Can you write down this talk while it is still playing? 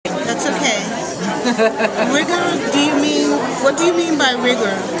That's okay. Rigor, what do you mean by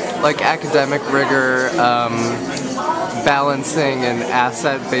rigor? Like academic rigor, balancing an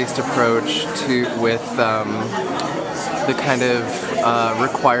asset-based approach with the kind of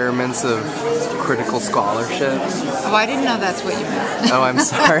requirements of critical scholarship. Oh, I didn't know that's what you meant. Oh, I'm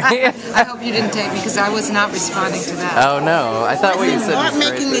sorry. I hope you didn't take me because I was not responding to that. Oh no, I thought what you said was art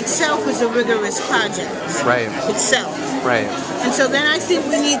making great. itself is a rigorous project. Right. Itself. Right. And so then I think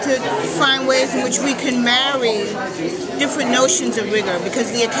we need to find ways in which we can marry different notions of rigor,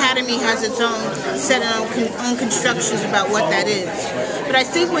 because the academy has its own set of own constructions about what that is. But I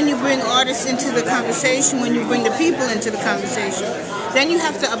think when you bring artists into the conversation, when you bring the people into the conversation, then you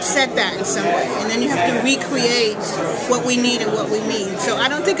have to upset that in some way, and then you have to recreate what we need and what we mean. So I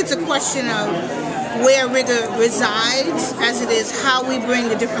don't think it's a question of where rigor resides, as it is how we bring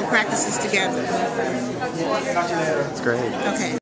the different practices together. That's great. Okay.